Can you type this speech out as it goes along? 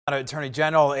Attorney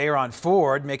General Aaron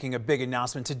Ford making a big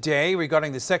announcement today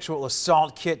regarding the sexual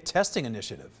assault kit testing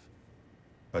initiative.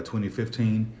 By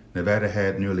 2015, Nevada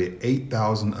had nearly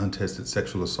 8,000 untested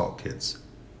sexual assault kits,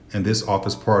 and this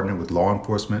office partnered with law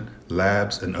enforcement,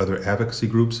 labs, and other advocacy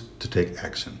groups to take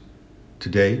action.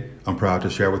 Today, I'm proud to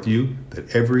share with you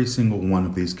that every single one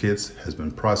of these kits has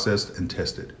been processed and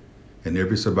tested, and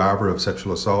every survivor of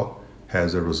sexual assault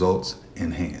has their results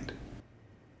in hand.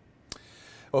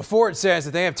 Well, Ford says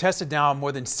that they have tested now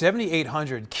more than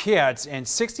 7,800 kits, and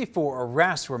 64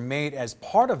 arrests were made as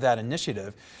part of that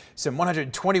initiative. Some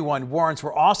 121 warrants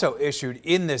were also issued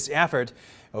in this effort.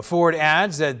 Ford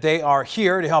adds that they are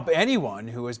here to help anyone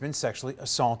who has been sexually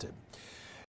assaulted.